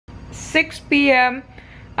6 p.m.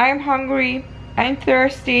 I am hungry, I'm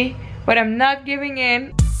thirsty, but I'm not giving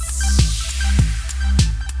in.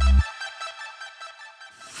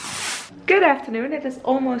 Good afternoon, it is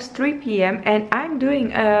almost 3 p.m. and I'm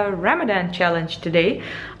doing a Ramadan challenge today.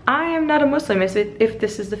 I am not a Muslim. If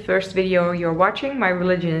this is the first video you're watching, my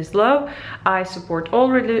religion is love. I support all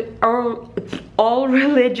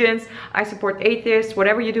religions. I support atheists,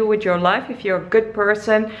 whatever you do with your life, if you're a good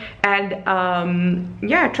person. And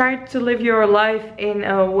yeah, try to live your life in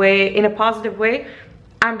a positive way.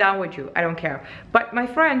 I'm down with you, I don't care. But my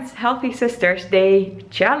friends, healthy sisters, they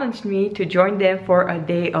challenged me to join them for a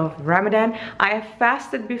day of Ramadan. I have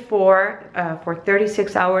fasted before for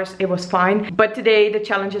 36 hours, it was fine. But today the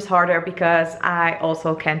challenge is harder because I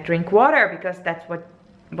also can't drink water, because that's what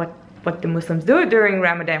the Muslims do during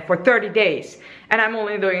Ramadan for 30 days. And I'm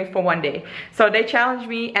only doing it for 1 day. So they challenged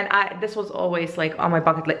me, and this was always like on my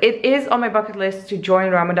bucket list. It is on my bucket list to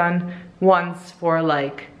join Ramadan once for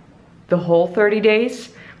like the whole 30 days,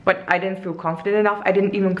 but I didn't feel confident enough. I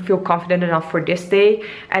didn't even feel confident enough for this day,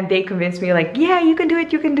 and they convinced me like, yeah, you can do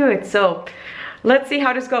it, you can do it. So let's see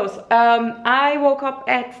how this goes. I woke up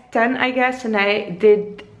at 10, I guess, and I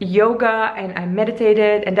did yoga and I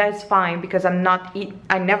meditated, and that's fine because I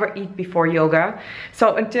never eat before yoga.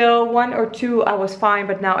 So until 1 or 2 I was fine,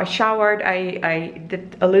 but now I showered, I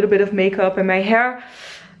did a little bit of makeup in my hair.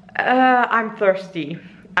 I'm thirsty.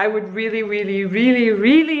 I would really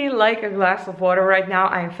like a glass of water right now.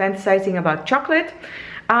 I am fantasizing about chocolate.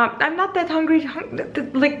 I'm not that hungry.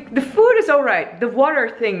 Like, the food is alright. The water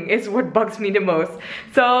thing is what bugs me the most.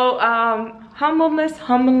 So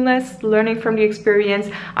humbleness, learning from the experience.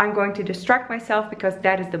 I'm going to distract myself because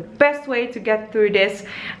that is the best way to get through this.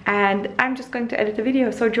 And I'm just going to edit the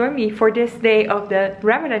video. So join me for this day of the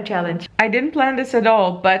Ramadan challenge. I didn't plan this at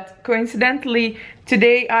all, but coincidentally,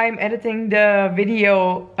 today I'm editing the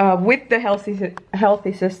video with the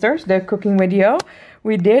healthy sisters, the cooking video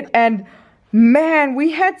we did, and man,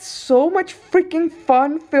 we had so much freaking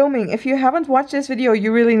fun filming. If you haven't watched this video,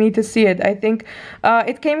 you really need to see it. I think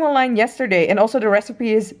it came online yesterday, and also the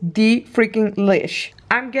recipe is freaking lish.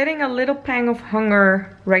 I'm getting a little pang of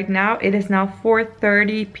hunger right now. It is now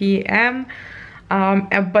 4:30 p.m.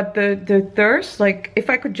 But the thirst, like, if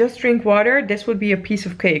I could just drink water, this would be a piece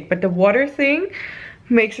of cake. But the water thing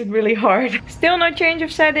makes it really hard. Still no change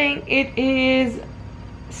of setting. It is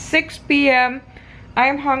 6 p.m. I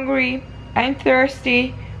am hungry, I'm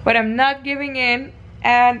thirsty, but I'm not giving in.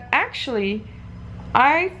 And actually,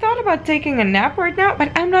 I thought about taking a nap right now,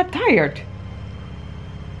 but I'm not tired.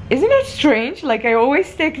 Isn't it strange? Like, I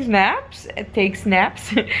always take naps,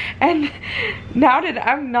 and now that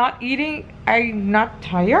I'm not eating, I'm not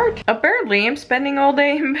tired. Apparently, I'm spending all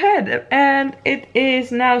day in bed, and it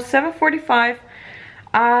is now 7:45.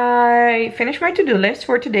 I finished my to-do list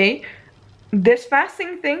for today. This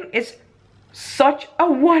fasting thing is such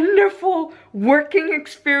a wonderful working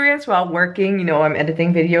experience while working. You know, I'm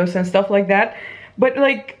editing videos and stuff like that. But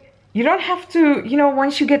like, you don't have to, you know,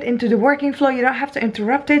 once you get into the working flow, you don't have to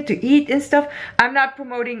interrupt it to eat and stuff. I'm not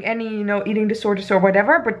promoting any, you know, eating disorders or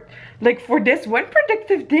whatever, but like for this one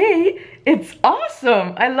productive day, it's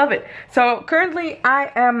awesome. I love it. So currently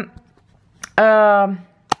I am,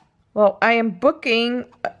 well, I am booking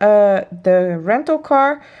the rental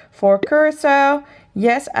car for Curacao.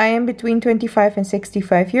 Yes, I am between 25 and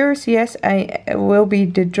 65 euros. Yes, I will be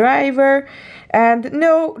the driver. And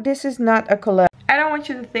no, this is not a collab. I don't want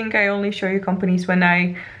you to think I only show you companies when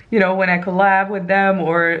I collab with them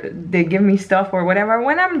or they give me stuff or whatever.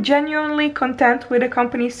 When I'm genuinely content with a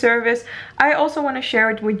company's service, I also want to share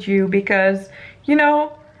it with you because, you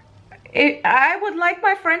know, I would like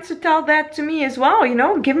my friends to tell that to me as well, you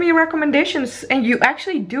know, give me recommendations. And you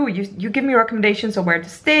actually do, you give me recommendations of where to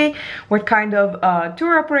stay, what kind of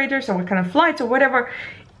tour operators or what kind of flights or whatever.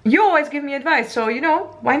 You always give me advice, so, you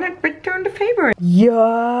know, why not return the favor?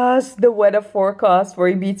 Yes, the weather forecast for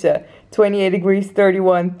Ibiza. 28 degrees,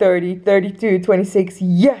 31, 30, 32, 26,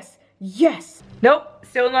 yes, yes. Nope,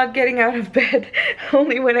 still not getting out of bed,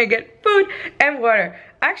 only when I get food and water.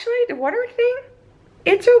 Actually, the water thing,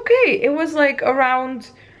 it's okay. It was like around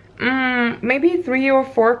maybe 3 or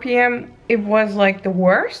 4 p.m. It was like the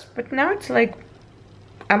worst, but now it's like,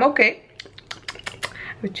 I'm okay.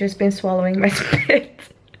 I've just been swallowing my spit.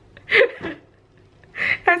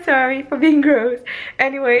 I'm sorry for being gross.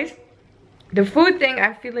 Anyways, the food thing,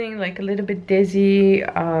 I'm feeling like a little bit dizzy,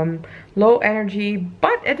 low energy,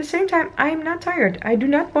 but at the same time, I'm not tired. I do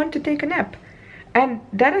not want to take a nap. And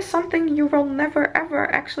that is something you will never ever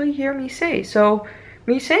actually hear me say. So,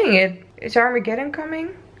 me saying it, is Armageddon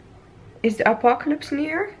coming? Is the apocalypse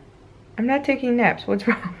near? I'm not taking naps, what's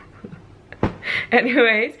wrong?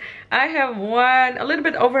 Anyways, I have a little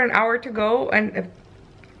bit over an hour to go, and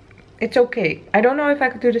it's okay. I don't know if I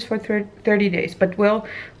could do this for 30 days, but we'll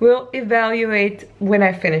evaluate when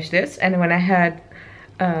I finish this and when I had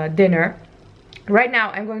dinner. Right now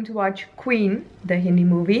I'm going to watch Queen, the Hindi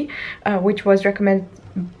movie, which was recommended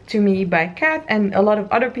to me by Kat and a lot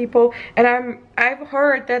of other people, and I've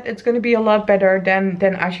heard that it's going to be a lot better than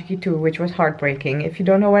Ashiki 2, which was heartbreaking. If you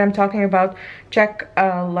don't know what I'm talking about, check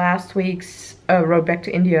last week's Road Back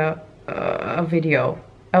to India video.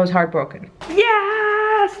 I was heartbroken.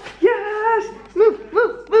 Yes! Yes! Move,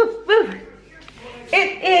 move, move, move!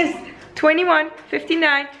 It is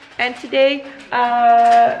 21:59, and today,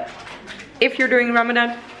 if you're doing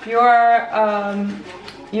Ramadan, you're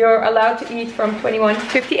allowed to eat from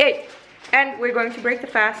 21:58. And we're going to break the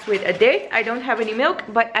fast with a date. I don't have any milk,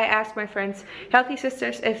 but I asked my friends, healthy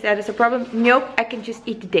sisters, if that is a problem. Nope, I can just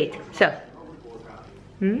eat the date. So.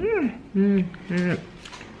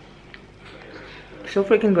 So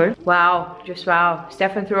freaking good. Wow, just wow.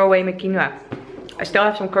 Stefan threw away my quinoa. I still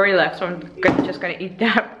have some curry left, so I'm just gonna eat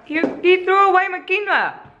that. He threw away my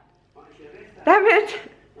quinoa. Damn it.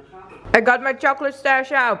 I got my chocolate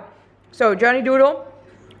stash out. So Johnny Doodle,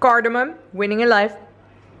 cardamom, winning in life.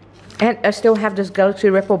 And I still have this Galaxy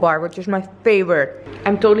Ripple bar, which is my favorite.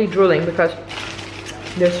 I'm totally drooling because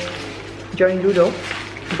this Johnny Doodle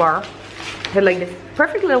bar had like this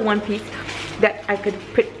perfect little one piece that I could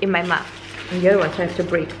put in my mouth. And the other ones I have to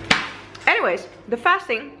break. Anyways, the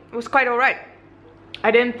fasting was quite alright. I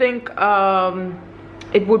didn't think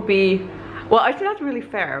it would be... Well, it's not really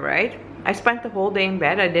fair, right? I spent the whole day in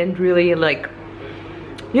bed. I didn't really like...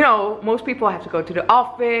 You know, most people have to go to the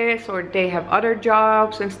office or they have other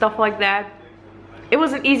jobs and stuff like that. It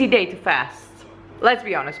was an easy day to fast. Let's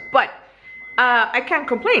be honest. But I can't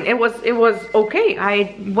complain. It was okay.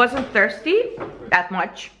 I wasn't thirsty that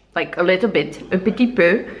much. Like a little bit. Un petit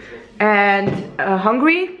peu. And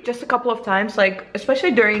hungry just a couple of times. Like,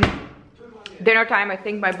 especially during dinner time, I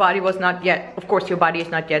think my body was not yet... Of course, your body is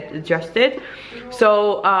not yet adjusted.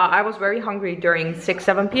 So I was very hungry during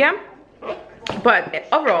 6-7 p.m. But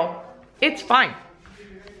overall, it's fine.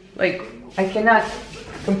 Like, I cannot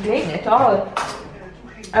complain at all.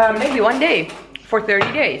 Maybe one day for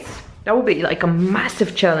 30 days. That would be like a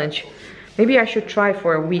massive challenge. Maybe I should try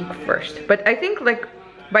for a week first. But I think like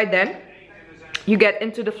by then you get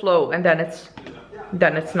into the flow, and then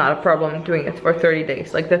it's not a problem doing it for 30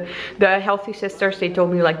 days. Like the healthy sisters, they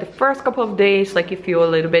told me like the first couple of days, like you feel a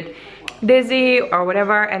little bit dizzy or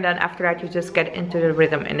whatever, and then after that you just get into the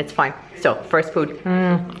rhythm and it's fine. So first food.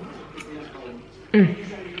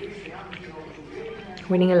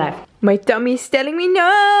 Winning a life. My tummy's telling me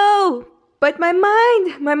no, but my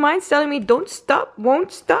mind's telling me don't stop,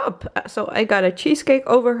 won't stop. So I got a cheesecake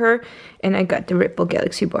over her, and I got the Ripple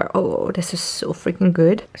Galaxy bar. Oh, this is so freaking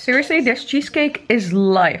good. Seriously, this cheesecake is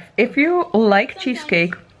life. If you like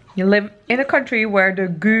cheesecake, you live in a country where the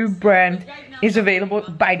Gu brand is available,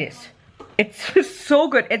 buy this. It's so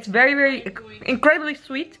good. It's very, very incredibly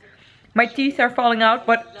sweet. My teeth are falling out,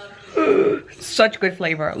 but such good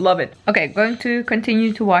flavor. Love it. Okay, going to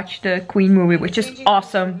continue to watch the Queen movie, which is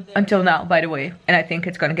awesome until now, by the way. And I think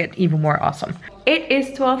it's gonna get even more awesome. It is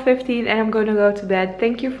 12:15 and I'm gonna go to bed.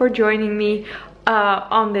 Thank you for joining me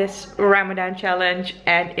on this Ramadan challenge.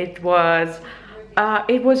 And it was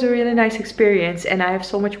a really nice experience, and I have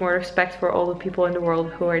so much more respect for all the people in the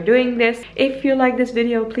world who are doing this. If you like this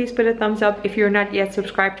video, please put a thumbs up. If you're not yet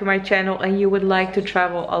subscribed to my channel and you would like to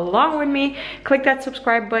travel along with me, click that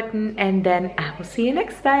subscribe button, and then I will see you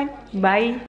next time. Bye.